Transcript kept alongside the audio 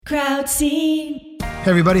Crowd Scene. Hey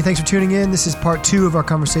everybody, thanks for tuning in. This is part 2 of our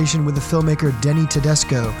conversation with the filmmaker Denny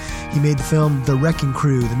Tedesco. He made the film The Wrecking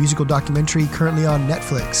Crew, the musical documentary currently on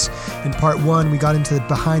Netflix. In part 1, we got into the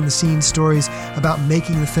behind-the-scenes stories about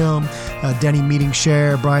making the film, Denny meeting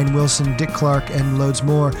Cher, Brian Wilson, Dick Clark, and loads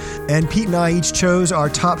more. And Pete and I each chose our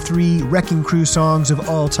top 3 Wrecking Crew songs of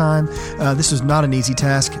all time. This was not an easy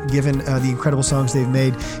task, given the incredible songs they've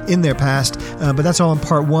made in their past, but that's all in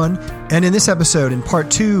part 1. And in this episode, in part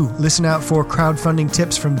 2, listen out for crowdfunding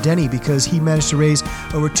tips from Denny, because he managed to raise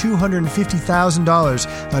over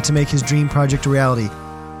 $250,000 to make his dream project a reality.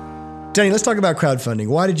 Denny, let's talk about crowdfunding.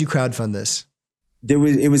 Why did you crowdfund this?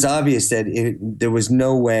 It was obvious that there was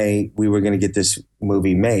no way we were going to get this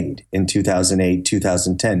movie made in 2008,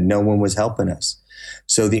 2010. No one was helping us.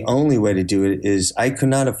 So the only way to do it is I could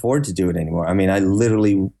not afford to do it anymore. I mean, I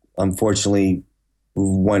literally, unfortunately,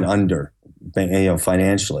 went under,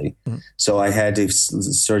 financially. Mm-hmm. So I had to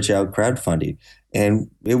search out crowdfunding.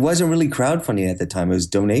 And it wasn't really crowdfunding at the time. It was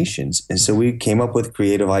donations. And so we came up with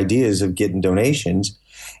creative ideas of getting donations.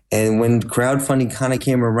 And when crowdfunding kind of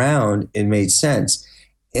came around, it made sense.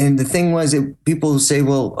 And the thing was, people say,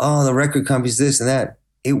 well, the record companies, this and that.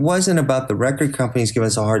 It wasn't about the record companies giving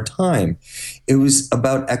us a hard time. It was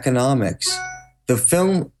about economics. The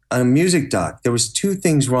film, a music doc, there was 2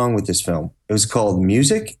 things wrong with this film. It was called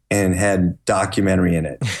Music and had documentary in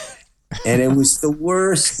it. And it was the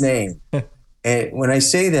worst name. And when I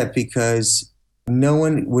say that, because no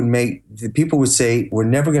one would people would say, we're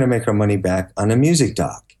never going to make our money back on a music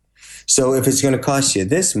doc. So if it's going to cost you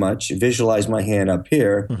this much, visualize my hand up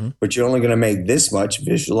here, mm-hmm. but you're only going to make this much,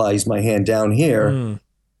 visualize my hand down here,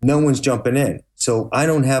 no one's jumping in. So I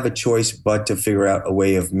don't have a choice but to figure out a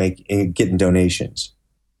way of getting donations.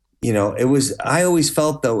 I always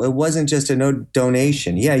felt, though, it wasn't just a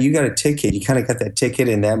donation. Yeah, you got a ticket. You kind of got that ticket,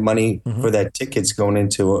 and that money for that ticket's going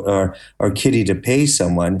into our kitty to pay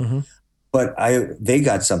someone. Mm-hmm. But they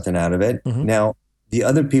got something out of it. Mm-hmm. Now, the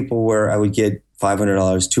other people where I would get $500,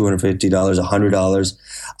 $250, $100.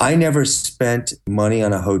 I never spent money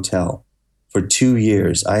on a hotel for 2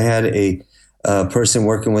 years. I had a person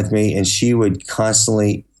working with me, and she would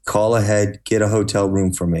constantly call ahead, get a hotel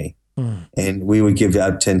room for me. And we would give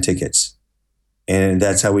out 10 tickets. And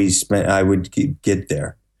that's how I would get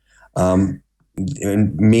there. And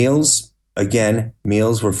meals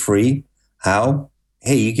were free. How?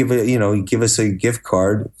 Hey, you give us a gift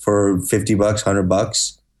card for $50,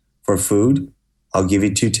 $100 for food. I'll give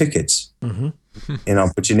you 2 tickets. Mm-hmm. And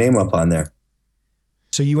I'll put your name up on there.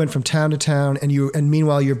 So you went from town to town, and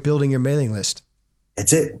meanwhile you're building your mailing list.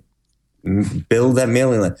 That's it. Build that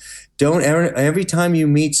mailing list. Don't every time you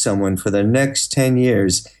meet someone for the next 10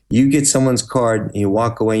 years, you get someone's card and you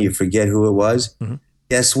walk away and you forget who it was. Mm-hmm.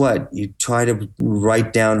 Guess what? You try to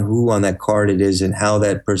write down who on that card it is and how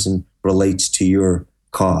that person relates to your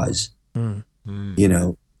cause.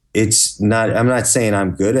 Mm-hmm. It's not, I'm not saying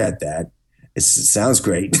I'm good at that. It sounds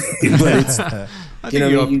great, but it's,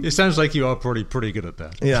 it sounds like you are pretty good at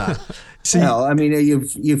that. Yeah.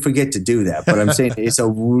 You forget to do that, but I'm saying it's a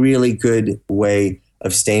really good way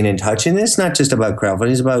of staying in touch. And it's not just about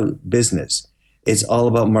crowdfunding, it's about business. It's all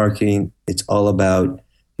about marketing. It's all about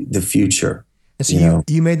the future. And so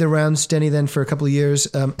you made the rounds, Denny, then for a couple of years,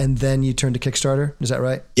 and then you turned to Kickstarter. Is that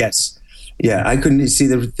right? Yes. Yeah, I couldn't see.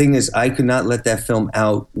 The thing is, I could not let that film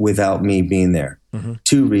out without me being there. Mm-hmm.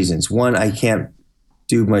 2 reasons. One, I can't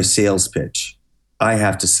do my sales pitch. I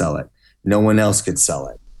have to sell it. No one else could sell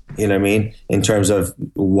it. You know what I mean? In terms of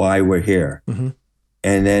why we're here. Mm-hmm.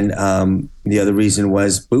 And then the other reason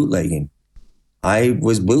was bootlegging. I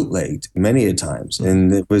was bootlegged many a times. Mm-hmm.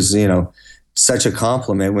 And it was, such a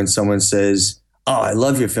compliment when someone says, oh, I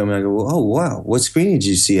love your film. And I go, oh, wow. What screen did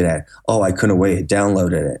you see it at? Oh, I couldn't wait. I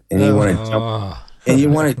downloaded it. And you want to jump. And you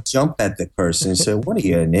want to jump at the person and say, what are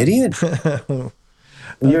you, an idiot?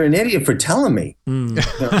 You're an idiot for telling me.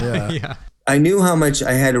 Yeah. I knew how much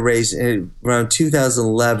I had to raise. Around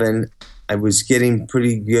 2011, I was getting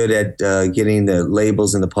pretty good at getting the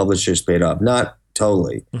labels and the publishers paid off. Not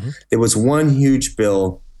totally. Mm-hmm. There was one huge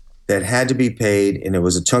bill that had to be paid, and it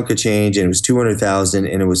was a chunk of change, and it was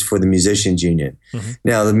 $200,000, and it was for the Musicians Union. Mm-hmm.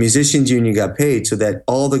 Now, the Musicians Union got paid so that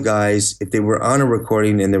all the guys, if they were on a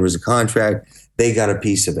recording and there was a contract, they got a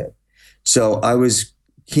piece of it. So I was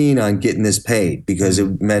keen on getting this paid because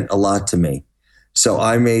it meant a lot to me. So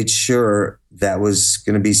I made sure that was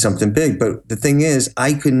going to be something big. But the thing is,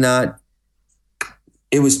 I could not.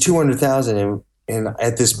 It was $200,000, and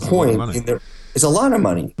at this point, it's a lot of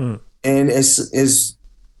money. Mm. And as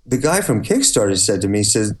the guy from Kickstarter said to me, he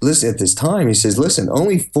says, "Listen, at this time, he says, listen,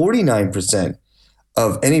 only 49%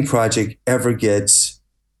 of any project ever gets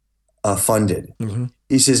funded." Mm-hmm.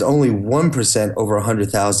 He says only 1% over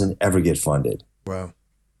 100,000 ever get funded. Wow.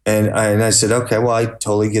 And I said, okay, well, I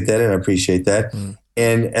totally get that and I appreciate that.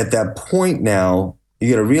 And at that point now, you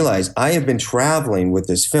got to realize I have been traveling with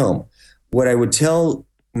this film. What I would tell,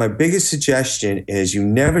 my biggest suggestion is you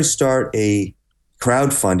never start a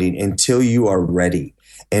crowdfunding until you are ready.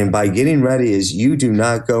 And by getting ready is you do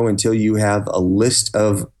not go until you have a list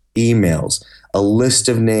of emails, a list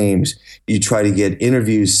of names. You try to get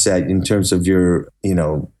interviews set in terms of your,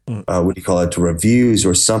 what do you call it, reviews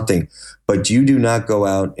or something. But you do not go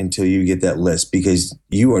out until you get that list, because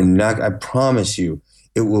you are not, I promise you,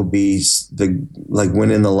 it will be like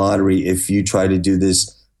winning the lottery if you try to do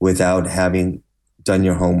this without having done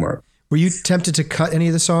your homework. Were you tempted to cut any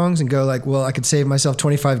of the songs and go like, well, I could save myself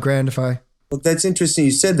 $25,000 if I... Well, that's interesting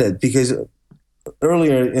you said that, because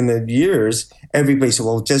earlier in the years, everybody said,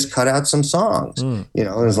 well, just cut out some songs. It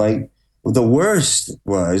was like, the worst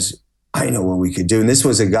was, I know what we could do. And this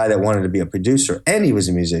was a guy that wanted to be a producer, and he was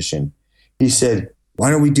a musician. He said, why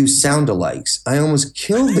don't we do sound-alikes? I almost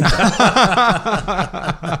killed the guy.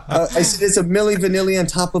 I said, it's a Milli Vanilli on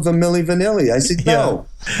top of a Milli Vanilli. I said, no.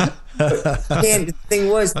 And the thing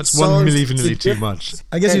was, that's one Milli Vanilli too much.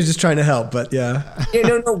 I guess he was just trying to help, but yeah.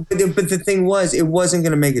 No. But the thing was, it wasn't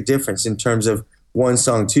going to make a difference in terms of one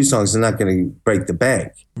song, two songs. They're not going to break the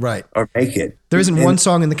bank, right? Or make it. There isn't one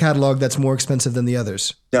song in the catalog that's more expensive than the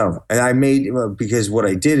others. No, and I made because what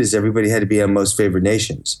I did is everybody had to be on Most Favored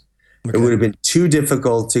Nations. Okay. It would have been too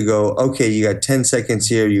difficult to go, okay, you got 10 seconds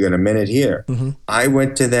here, you got a minute here. I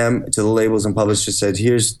went to them, to the labels and publishers, said,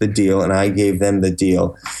 here's the deal, and I gave them the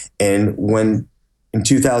deal. And when in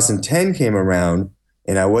 2010 came around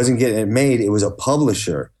and I wasn't getting it made, it was a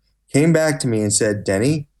publisher came back to me and said,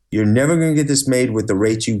 Denny, you're never going to get this made with the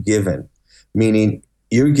rate you've given, meaning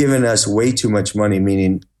you're giving us way too much money,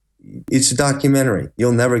 meaning it's a documentary.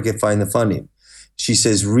 You'll never find the funding. She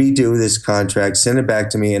says, redo this contract, send it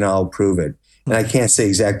back to me, and I'll approve it. And I can't say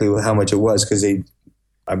exactly how much it was, because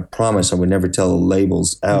I promised I would never tell the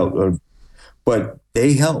labels out. But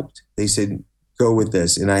they helped. They said, go with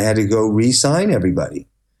this. And I had to go re-sign everybody.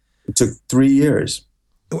 It took 3 years.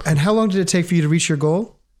 And how long did it take for you to reach your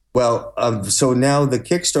goal? Well, so now the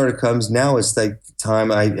Kickstarter comes. Now it's like the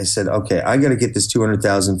time I said, okay, I got to get this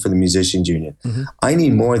 $200,000 for the Musicians Union. I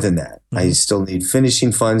need more than that. I still need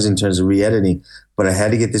finishing funds in terms of re-editing, but I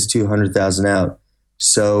had to get this $200,000 out.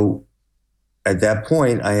 So at that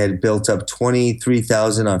point, I had built up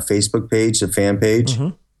 23,000 on Facebook page, the fan page,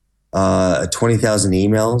 20,000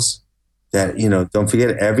 emails. That, don't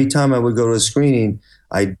forget, every time I would go to a screening,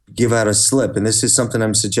 I'd give out a slip. And this is something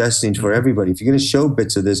I'm suggesting for everybody. If you're going to show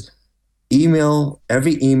bits of this,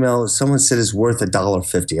 every email, someone said is worth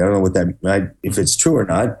 $1.50. I don't know what that, if it's true or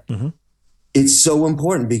not. It's so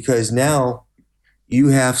important, because now you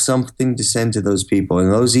have something to send to those people.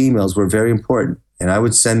 And those emails were very important. And I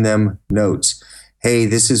would send them notes. Hey,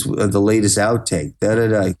 this is the latest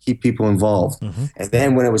outtake. Keep people involved. And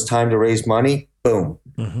then when it was time to raise money, boom.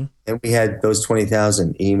 And we had those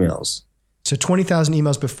 20,000 emails. So 20,000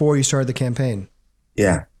 emails before you started the campaign.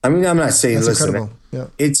 Yeah. I mean, I'm not saying, that's listen, incredible. Yeah.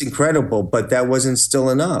 It's incredible, but that wasn't still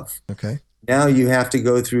enough. Okay. Now you have to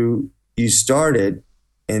go through, you started,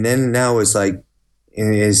 and then now it's like,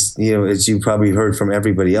 as you probably heard from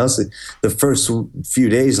everybody else, the first few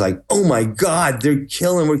days, like, oh my God, we're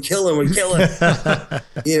killing. And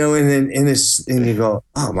you go,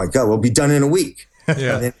 oh my God, we'll be done in a week. Yeah.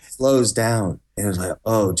 And then it slows down. And it's like,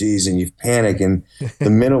 oh, geez, and you panic in the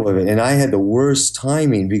middle of it. And I had the worst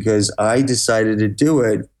timing, because I decided to do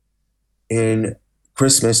it in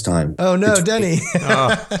Christmas time. Oh, no, Denny.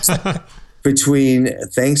 Between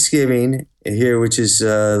Thanksgiving here, which is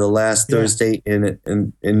the last Thursday in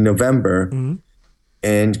November,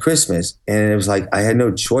 and Christmas. And it was like, I had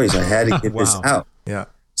no choice. I had to get this out. Yeah.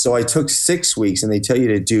 So I took 6 weeks, and they tell you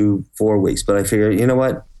to do 4 weeks. But I figured, you know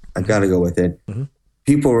what? I got to go with it.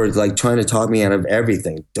 People were like trying to talk me out of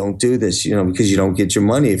everything. Don't do this, because you don't get your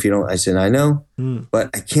money if you don't. I said, I know, but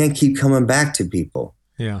I can't keep coming back to people.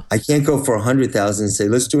 Yeah. I can't go for 100,000 and say,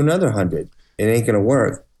 let's do another 100. It ain't going to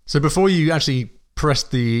work. So before you actually pressed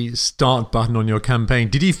the start button on your campaign,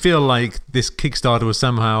 did you feel like this Kickstarter was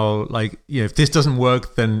somehow like, if this doesn't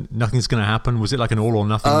work, then nothing's going to happen? Was it like an all or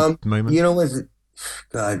nothing moment? You know what?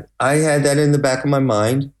 God, I had that in the back of my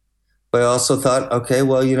mind. But I also thought, okay,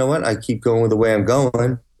 well, you know what? I keep going with the way I'm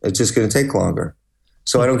going. It's just going to take longer.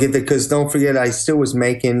 So I don't get that, because don't forget, I still was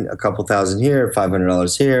making a couple thousand here,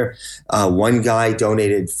 $500 here. One guy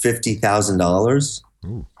donated $50,000,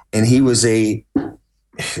 and he was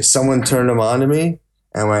someone turned him on to me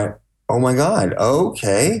and went, oh my God,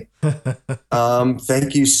 okay.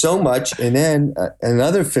 Thank you so much. And then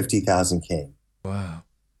another 50,000 came. Wow.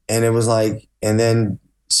 And it was like, and then,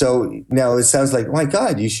 so now it sounds like, my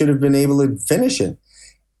God, you should have been able to finish it.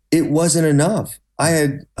 It wasn't enough. I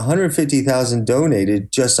had 150,000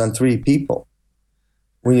 donated just on 3 people.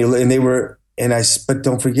 But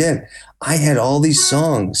don't forget, I had all these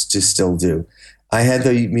songs to still do. I had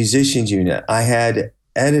the musicians unit. I had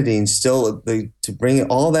editing still to bring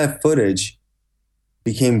all that footage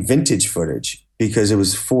became vintage footage because it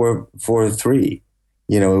was 4:3.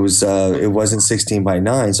 It wasn't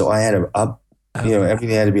 16:9. So I had to up, everything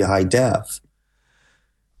had to be high def.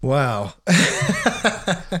 Wow.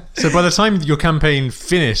 So by the time your campaign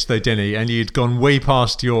finished, though, Denny, and you'd gone way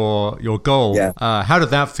past your goal, how did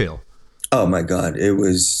that feel? Oh my God, it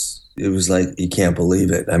was like, you can't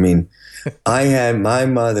believe it. I mean, I had my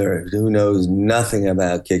mother, who knows nothing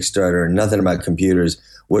about Kickstarter, nothing about computers,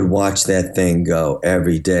 would watch that thing go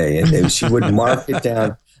every day, and she would mark it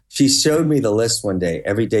down. She showed me the list one day.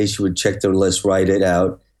 Every day she would check the list, write it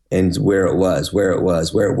out, and where it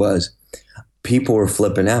was. People were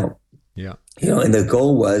flipping out. Yeah. And the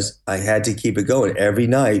goal was I had to keep it going. Every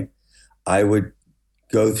night I would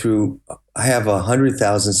go through, I have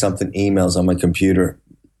 100,000 something emails on my computer,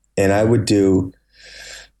 and I would do,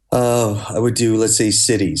 let's say,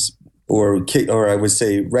 cities, or I would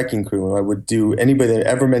say Wrecking Crew. I would do anybody that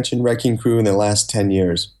ever mentioned Wrecking Crew in the last 10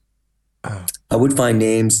 years. Oh. I would find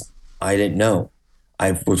names I didn't know.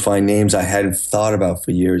 I would find names I hadn't thought about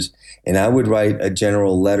for years. And I would write a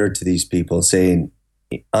general letter to these people saying,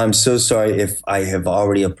 I'm so sorry if I have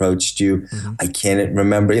already approached you. Mm-hmm. I can't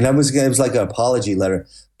remember. And it was like an apology letter,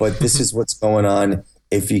 but this is what's going on.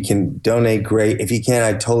 If you can donate, great. If you can't,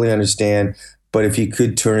 I totally understand. But if you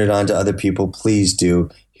could turn it on to other people, please do.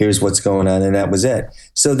 Here's what's going on. And that was it.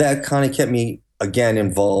 So that kind of kept me, again,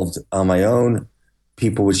 involved on my own.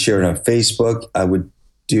 People would share it on Facebook. I would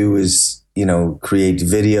do create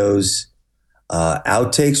videos.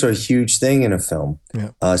 Outtakes are a huge thing in a film,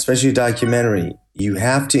 especially a documentary. You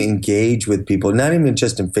have to engage with people, not even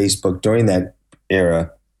just in Facebook during that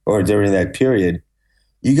era or during that period.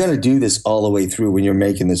 You got to do this all the way through when you're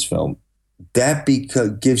making this film. That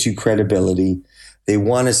gives you credibility. They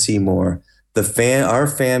want to see more. Our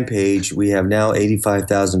fan page, we have now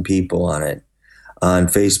 85,000 people on it on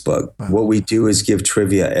Facebook. Wow. What we do is give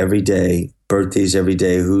trivia every day. Birthdays every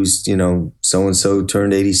day, who's, so-and-so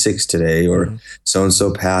turned 86 today, or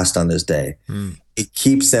so-and-so passed on this day. It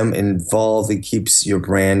keeps them involved. It keeps your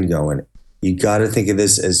brand going. You got to think of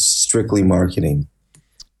this as strictly marketing.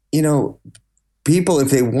 People,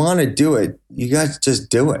 if they want to do it, you got to just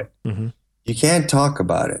do it. Mm-hmm. You can't talk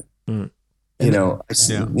about it.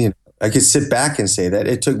 I could sit back and say that.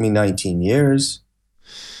 It took me 19 years.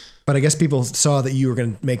 But I guess people saw that you were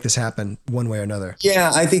going to make this happen one way or another.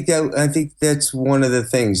 Yeah, I think that's one of the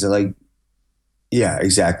things. Yeah,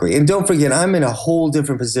 exactly. And don't forget, I'm in a whole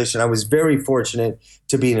different position. I was very fortunate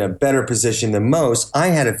to be in a better position than most. I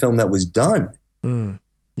had a film that was done.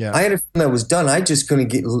 Yeah, I had a film that was done. I just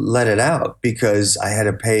couldn't let it out because I had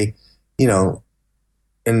to pay,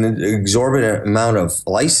 an exorbitant amount of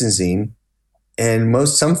licensing. And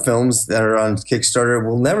some films that are on Kickstarter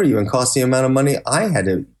will never even cost the amount of money I had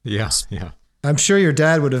to. Yeah. I'm sure your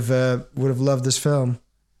dad would have loved this film.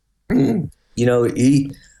 I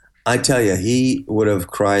tell you, he would have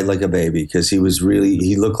cried like a baby because he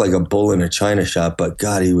looked like a bull in a china shop. But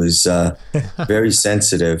God, he was very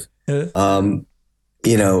sensitive. One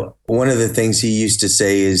of the things he used to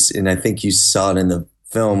say is, and I think you saw it in the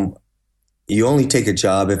film, you only take a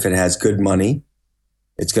job if it has good money,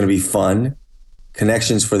 it's going to be fun,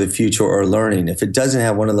 connections for the future, or learning. If it doesn't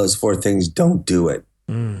have one of those 4 things, don't do it.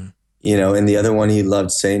 And the other one he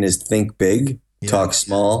loved saying is think big, talk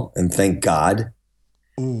small, and thank God.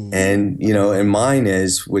 Ooh. And, and mine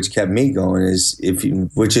is, which kept me going, is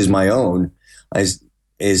which is my own, I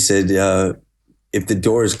said, if the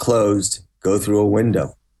door is closed, go through a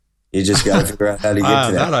window. You just got to figure out how to get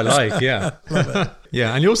to that. That I like, yeah.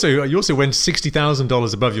 Yeah, and you also went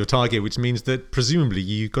 $60,000 above your target, which means that presumably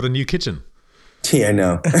you got a new kitchen. Yeah, I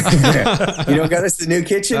know. You know, got us the new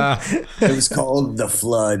kitchen? It was called The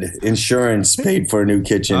Flood. Insurance paid for a new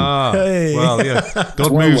kitchen. Hey. Well, yeah.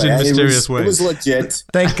 God moves in mysterious ways. It was legit.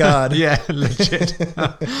 Thank God. Yeah, legit.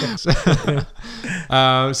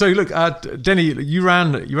 So look, Denny, you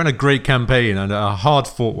ran a great campaign and a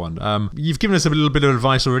hard-fought one. You've given us a little bit of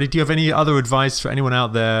advice already. Do you have any other advice for anyone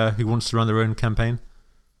out there who wants to run their own campaign?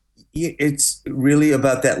 It's really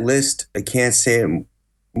about that list. I can't say it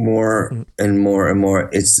more and more and more.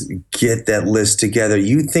 It's get that list together.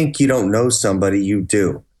 You think you don't know somebody, you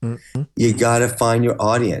do. Mm-hmm. You got to find your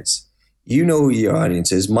audience. You know who your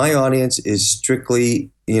audience is. My audience is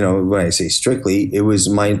strictly, when I say strictly, it was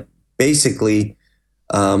my basically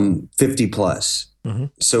 50 plus.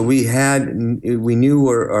 So we knew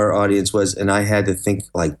where our audience was, and I had to think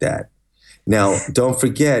like that. Now, don't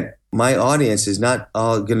forget, my audience is not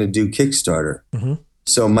all going to do Kickstarter.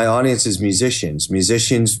 So my audience is musicians.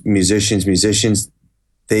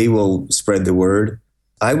 They will spread the word.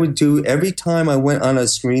 I would do, every time I went on a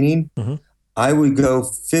screening, I would go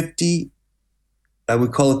 50, I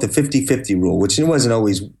would call it the 50-50 rule, which it wasn't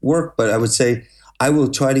always work, but I would say I will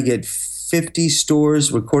try to get 50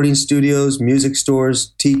 stores, recording studios, music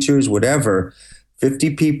stores, teachers, whatever,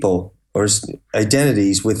 50 people or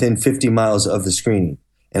identities within 50 miles of the screening.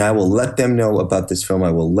 And I will let them know about this film.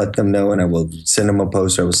 I will let them know, and I will send them a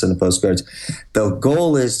poster. I will send them postcards. The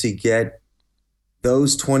goal is to get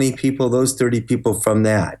those 20 people, those 30 people from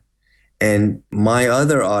that. And my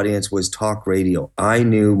other audience was talk radio. I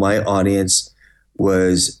knew my audience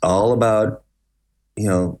was all about,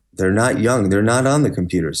 they're not young. They're not on the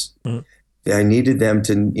computers. I needed them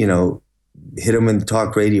to, hit them in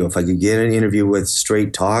talk radio. If I could get an interview with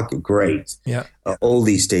Straight Talk, great. Yeah.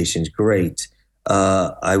 Oldie stations, great.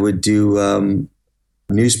 I would do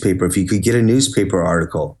newspaper. If you could get a newspaper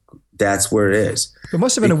article, that's where it is. There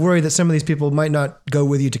must have been a worry that some of these people might not go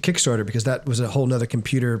with you to Kickstarter because that was a whole nother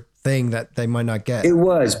computer thing that they might not get. It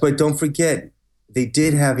was, but don't forget, they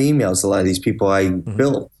did have emails. A lot of these people I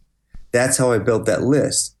built. That's how I built that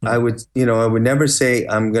list. I would never say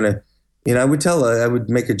I'm going to, I would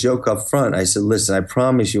make a joke up front. I said, listen, I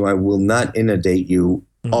promise you, I will not inundate you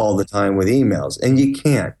all the time with emails. And you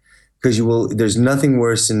can't, because there's nothing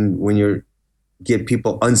worse than when you get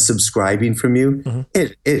people unsubscribing from you.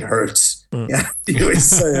 It hurts.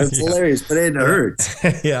 It's hilarious, but it hurts.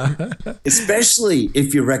 Yeah. Especially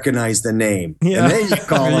if you recognize the name. Yeah. And then you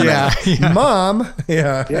call them out. Mom.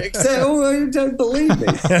 Yeah. You don't believe me.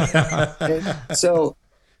 So,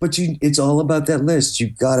 but it's all about that list. You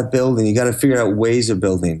got to build, and you got to figure out ways of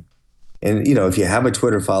building. And, if you have a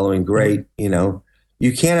Twitter following, great. You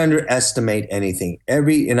can't underestimate anything.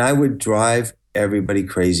 And I would drive everybody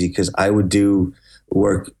crazy because I would do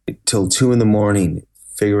work till 2 a.m.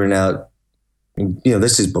 figuring out,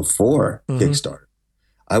 this is before Kickstarter.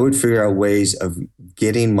 I would figure out ways of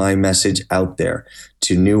getting my message out there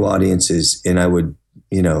to new audiences. And I would,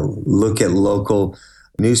 look at local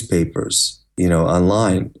newspapers,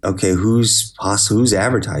 online. Okay, who's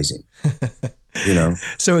advertising?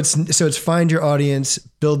 So it's find your audience,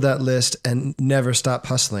 build that list, and never stop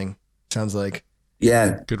hustling. Sounds like.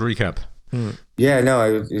 Yeah. Good recap. Yeah,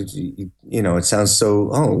 no, it sounds so,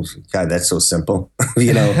 oh God, that's so simple.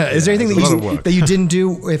 Is there anything that you didn't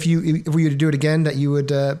do if you were to do it again that you would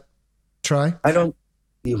try?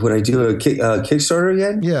 Would I do a Kickstarter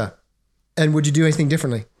again? Yeah. And would you do anything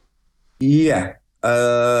differently? Yeah.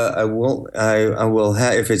 I will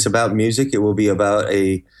have, if it's about music, it will be about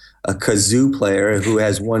a kazoo player who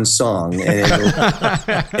has one song,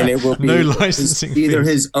 and it will be no licensing either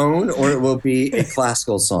his own or it will be a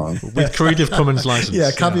classical song with Creative Commons license.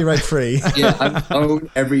 Yeah, copyright free. Yeah, I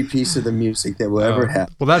own every piece of the music that we'll ever have.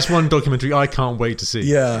 Well, that's one documentary I can't wait to see.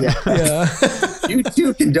 Yeah. You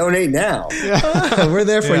too can donate now. We're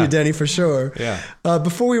there for you, Denny, for sure. Yeah.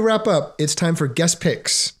 Before we wrap up, it's time for guest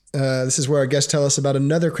picks. This is where our guests tell us about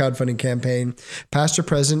another crowdfunding campaign, past or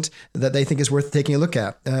present, that they think is worth taking a look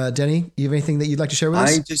at. Denny, you have anything that you'd like to share with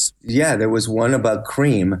us? There was one about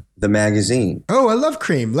Cream, the magazine. Oh, I love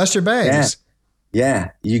Cream. Lester Bangs.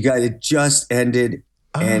 Yeah. You got it just ended,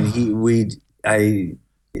 and I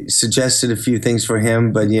suggested a few things for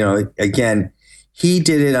him, but again, he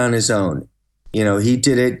did it on his own. He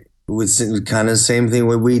did it with kind of the same thing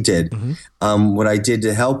what we did. What I did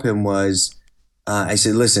to help him was, I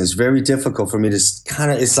said, listen, it's very difficult for me to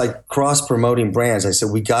it's like cross-promoting brands. I said,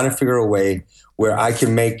 we got to figure a way where I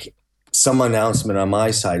can make some announcement on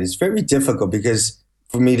my side. It's very difficult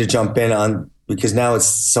for me to jump in on, because now it's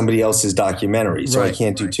somebody else's documentary, so I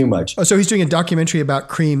can't do too much. Oh, so he's doing a documentary about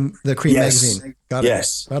Cream, the Cream magazine. Got it.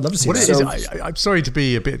 Yes. I'd love to see that. I'm sorry to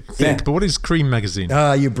be a bit thick, but what is Cream magazine?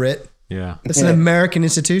 You Brit. Yeah. It's an American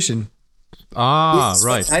institution.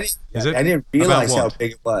 Right. I didn't realize how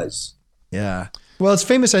big it was. Yeah. Well, it's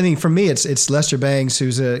famous. I think for me, it's Lester Bangs,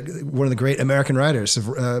 who's one of the great American writers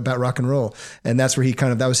about rock and roll, and that's where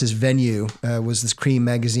that was his venue. Was this Cream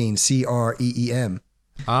magazine, CREEM?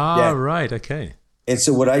 Right. Okay. And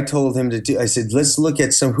so what I told him to do, I said, let's look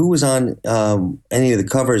at who was on any of the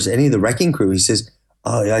covers, any of the Wrecking Crew. He says,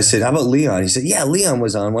 I said, how about Leon? He said, yeah, Leon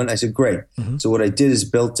was on one. I said, great. So what I did is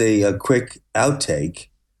built a quick outtake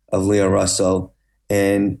of Leon Russell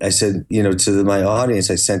And I said, to my audience,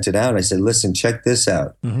 I sent it out. I said, listen, check this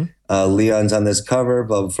out. Leon's on this cover,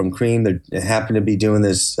 blah, from Cream. They happen to be doing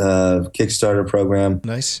this Kickstarter program.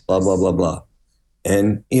 Nice. Blah, blah, blah, blah.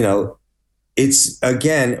 And, it's,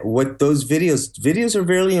 again, what those videos are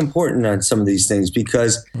really important on some of these things,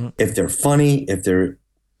 because if they're funny, if they're,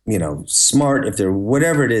 smart, if they're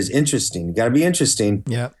whatever it is, interesting, you got to be interesting.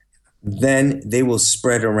 Yeah. Then they will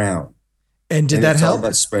spread around. And did that help? All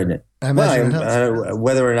about spreading it. Well,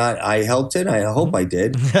 whether or not I helped it, I hope I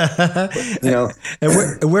did. And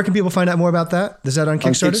where can people find out more about that? Is that on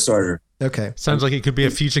Kickstarter? On Kickstarter. Okay. Sounds like it could be a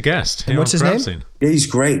future guest. And what's his name? Yeah, he's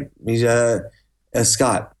great. He's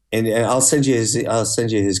Scott, and I'll send you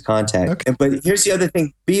his contact. Okay. But here's the other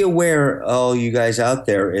thing: be aware, all you guys out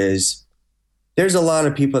there, is there's a lot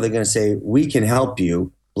of people that are going to say we can help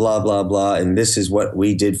you, blah blah blah, and this is what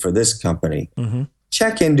we did for this company.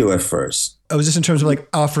 Check into it first. Oh, is this in terms of like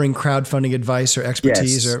offering crowdfunding advice or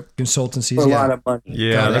expertise or consultancies? For a lot of money.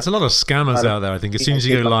 Yeah, there's a lot of scammers out there. I think as soon as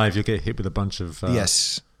you go live, you'll get hit with a bunch of...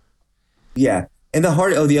 Yes. Yeah. And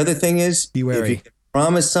the other thing is, be wary. If you can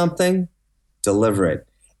promise something, deliver it.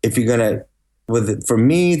 If you're going to, for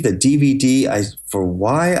me, the DVD, for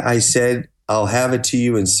why I said I'll have it to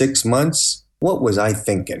you in 6 months, what was I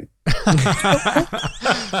thinking?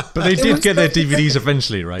 But they did get their DVDs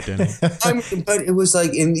eventually, right, Denny? But it was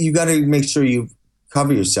like, and you got to make sure you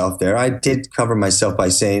cover yourself there. I did cover myself by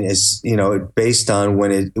saying it's, based on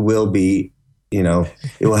when it will be, it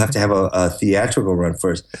will have to have a theatrical run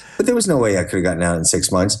first. But there was no way I could have gotten out in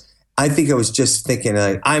 6 months. I think I was just thinking,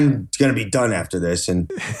 I'm going to be done after this. And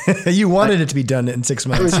you wanted it to be done in 6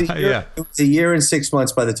 months. It was a year and 6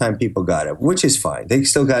 months by the time people got it, which is fine. They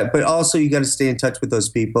still got it. But also you got to stay in touch with those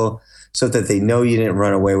people so that they know you didn't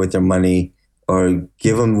run away with their money or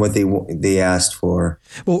give them what they asked for.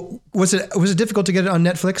 Well, was it difficult to get it on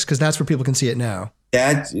Netflix? Because that's where people can see it now.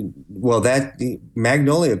 That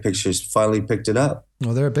Magnolia Pictures finally picked it up.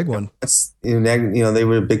 Well, they're a big one. That's, they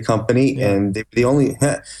were a big company, and they were the only...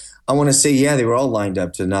 I want to say, they were all lined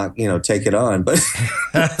up to not, take it on, but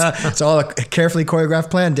it's all a carefully choreographed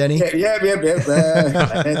plan, Denny. Yeah.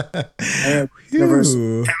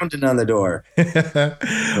 Pounding on the door.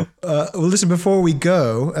 Well, listen, before we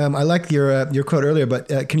go, I like your quote earlier, but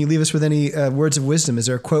can you leave us with any words of wisdom? Is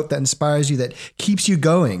there a quote that inspires you, that keeps you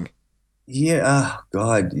going? Yeah. Oh,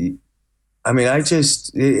 God. I mean,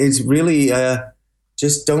 it's really,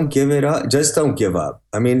 just don't give it up. Just don't give up.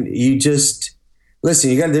 I mean,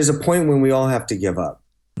 listen, there's a point when we all have to give up,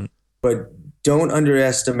 but don't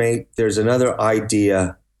underestimate. There's another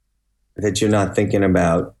idea that you're not thinking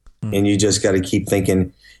about, and you just got to keep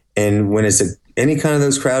thinking. And when it's any kind of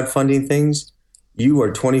those crowdfunding things, you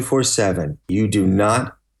are 24/7. You do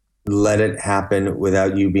not let it happen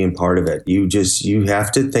without you being part of it. You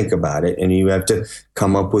have to think about it, and you have to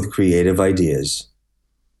come up with creative ideas,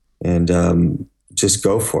 and just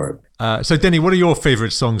go for it. So, Denny, what are your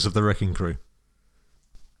favorite songs of the Wrecking Crew?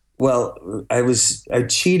 Well, I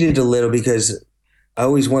cheated a little because I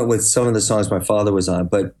always went with some of the songs my father was on,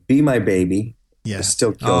 but Be My Baby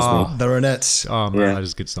still kills me. The Ronettes. Oh, man, that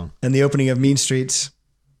is a good song. And the opening of Mean Streets.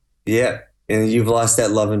 Yeah. And You've Lost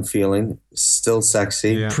That Lovin' Feeling. Still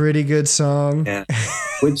sexy. Yeah. Pretty good song. Yeah.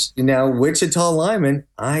 Wichita Lineman,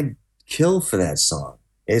 I'd kill for that song.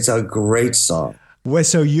 It's a great song. Well,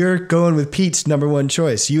 so you're going with Pete's number one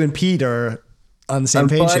choice. You and Pete are on the same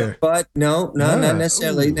page here. But no, not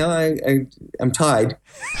necessarily. Ooh. No, I'm tied.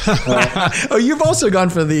 You've also gone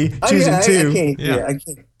for the choosing two. I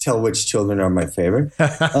can't tell which children are my favorite.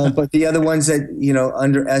 But the other ones that,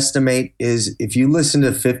 underestimate is if you listen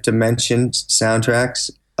to Fifth Dimension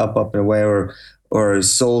soundtracks, Up, Up and Away, or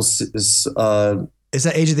Soul. Is that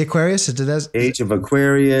Age of the Aquarius? Age of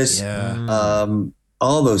Aquarius. Yeah.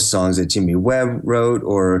 All those songs that Jimmy Webb wrote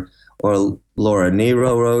or Laura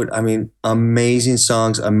Nyro wrote. I mean, amazing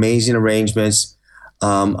songs, amazing arrangements.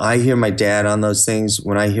 I hear my dad on those things.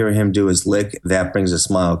 When I hear him do his lick, that brings a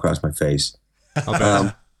smile across my face.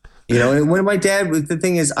 And when my dad, the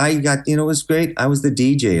thing is, I got, it was great. I was the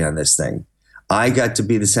DJ on this thing. I got to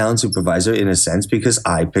be the sound supervisor in a sense because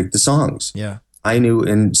I picked the songs. Yeah. I knew.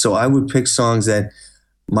 And so I would pick songs that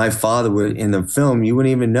my father would, in the film, you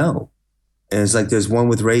wouldn't even know. And it's like there's one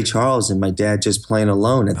with Ray Charles and my dad just playing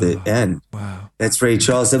alone at the end. Wow. That's Ray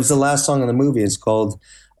Charles. That was the last song in the movie. It's called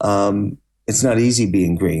It's Not Easy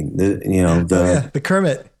Being Green. The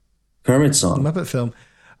Kermit song. The Muppet film.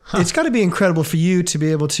 Huh. It's got to be incredible for you to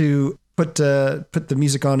be able to put the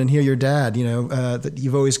music on and hear your dad, that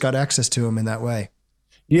you've always got access to him in that way.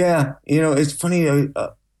 Yeah. It's funny.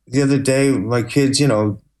 The other day, my kids, they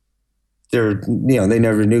never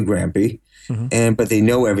knew Grampy. but they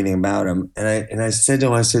know everything about him. And I said to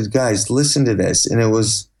him, I said, guys, listen to this. And it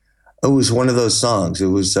was one of those songs. It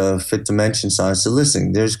was a Fifth Dimension song. I said,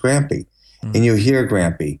 listen, there's Grampy. And you hear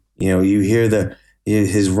Grampy. You hear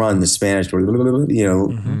his run, the Spanish,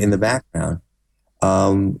 in the background.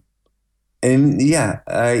 And yeah,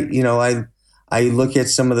 I look at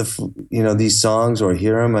some of the, these songs or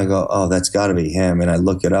hear them. I go, oh, that's got to be him. And I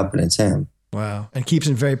look it up and it's him. Wow. And keeps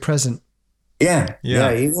him very present. Yeah.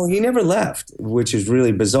 He never left, which is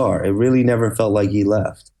really bizarre. It really never felt like he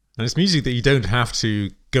left. And it's music that you don't have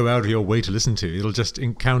to go out of your way to listen to. It'll just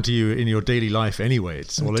encounter you in your daily life anyway.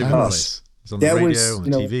 It's all over the place. It's on the radio, on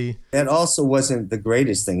TV. That also wasn't the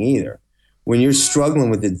greatest thing either. When you're struggling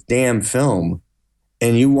with this damn film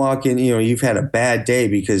and you walk in, you've had a bad day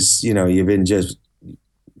because, you've been just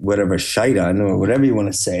whatever shite on or whatever you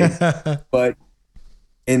want to say.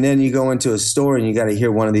 And then you go into a store and you got to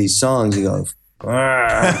hear one of these songs. You go,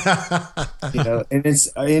 and it's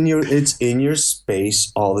in your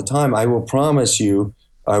space all the time. I will promise. Well,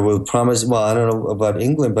 I don't know about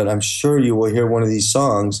England, but I'm sure you will hear one of these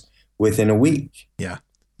songs within a week. Yeah.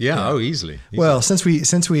 Oh, easily. Well, since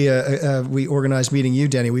we organized meeting you,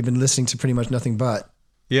 Denny, we've been listening to pretty much nothing but.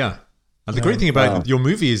 Yeah. And the great thing about your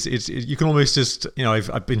movie is you can almost just,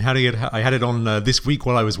 I've been having it. I had it on this week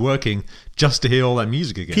while I was working just to hear all that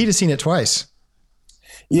music again. Pete has seen it twice.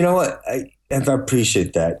 You know what? I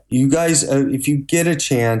appreciate that. You guys, if you get a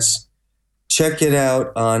chance, check it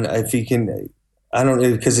out on, if you can, I don't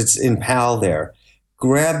know, because it's in PAL there.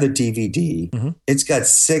 Grab the DVD. Mm-hmm. It's got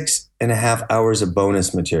 6.5 hours of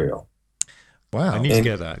bonus material. Wow. I need to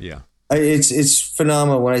get that, yeah. It's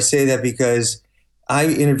phenomenal when I say that because I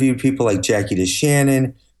interviewed people like Jackie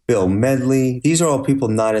DeShannon, Bill Medley. These are all people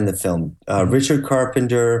not in the film. Richard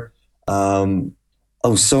Carpenter.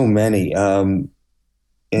 So many. And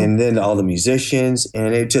then all the musicians.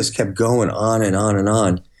 And it just kept going on and on and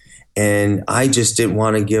on. And I just didn't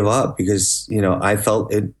want to give up because, I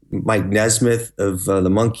felt it. Mike Nesmith of the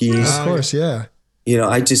Monkees. Of course, yeah.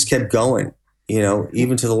 I just kept going.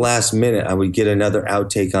 Even to the last minute, I would get another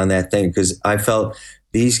outtake on that thing because I felt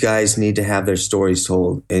these guys need to have their stories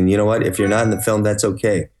told. And you know what? If you're not in the film, that's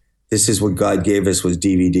okay. This is what God gave us was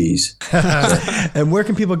DVDs. And where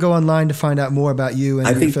can people go online to find out more about you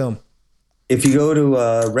and your film? If you go to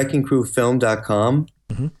wreckingcrewfilm.com,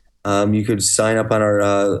 you could sign up on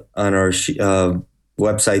our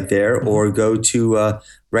website there, or go to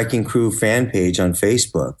Wrecking Crew fan page on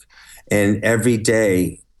Facebook. And every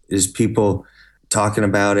day there's people talking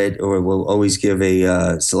about it, or we'll always give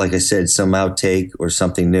like I said, some outtake or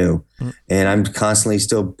something new. And I'm constantly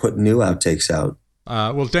still putting new outtakes out.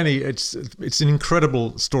 Well, Denny, it's an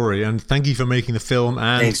incredible story, and thank you for making the film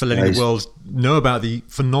and for letting the world know about the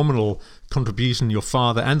phenomenal contribution your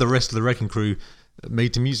father and the rest of the Wrecking Crew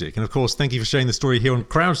made to music. And of course, thank you for sharing the story here on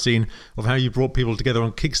Crowd Scene of how you brought people together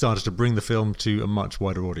on Kickstarter to bring the film to a much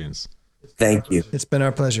wider audience. Thank you. It's been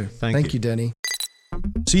our pleasure. Thank you, Denny.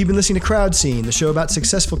 So you've been listening to Crowd Scene, the show about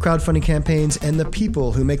successful crowdfunding campaigns and the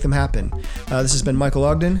people who make them happen. This has been Michael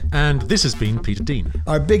Ogden. And this has been Peter Dean.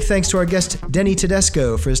 Our big thanks to our guest, Denny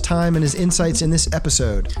Tedesco, for his time and his insights in this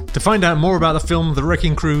episode. To find out more about the film The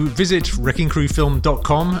Wrecking Crew, visit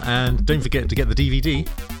wreckingcrewfilm.com, and don't forget to get the DVD.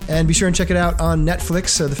 And be sure and check it out on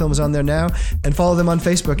Netflix. The film is on there now. And follow them on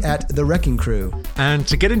Facebook at The Wrecking Crew. And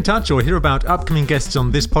to get in touch or hear about upcoming guests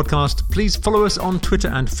on this podcast, please follow us on Twitter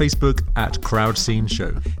and Facebook at Crowd Scene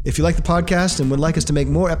Show. If you like the podcast and would like us to make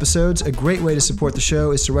more episodes, a great way to support the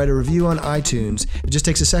show is to write a review on iTunes. It just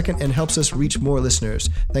takes a second and helps us reach more listeners.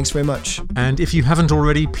 Thanks very much. And if you haven't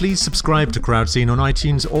already, please subscribe to Crowd Scene on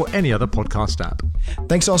iTunes or any other podcast app.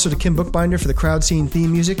 Thanks also to Kim Bookbinder for the Crowd Scene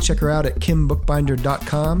theme music. Check her out at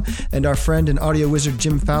kimbookbinder.com. And our friend and audio wizard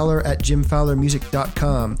Jim Fowler at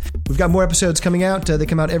jimfowlermusic.com. We've got more episodes coming out. They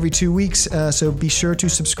come out every 2 weeks, so be sure to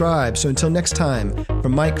subscribe. So until next time,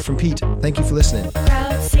 from Mike, from Pete, thank you for listening.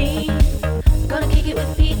 Crowd Scene, gonna kick it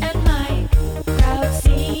with Pete and Mike. Crowd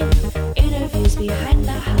Scene, interviews behind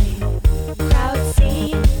the hype. Crowd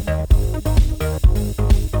Scene,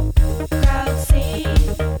 Crowd Scene.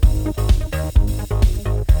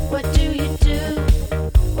 What do you do?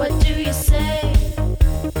 What do you say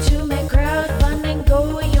to make crowdfunding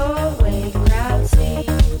go your way? Crowd Scene,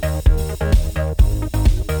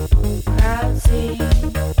 Crowd Scene.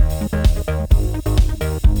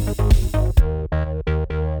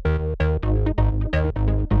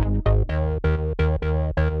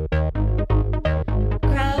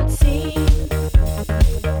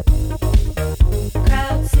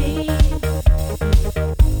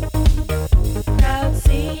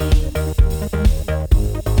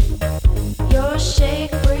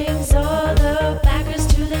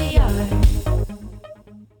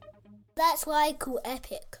 cycle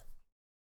epic.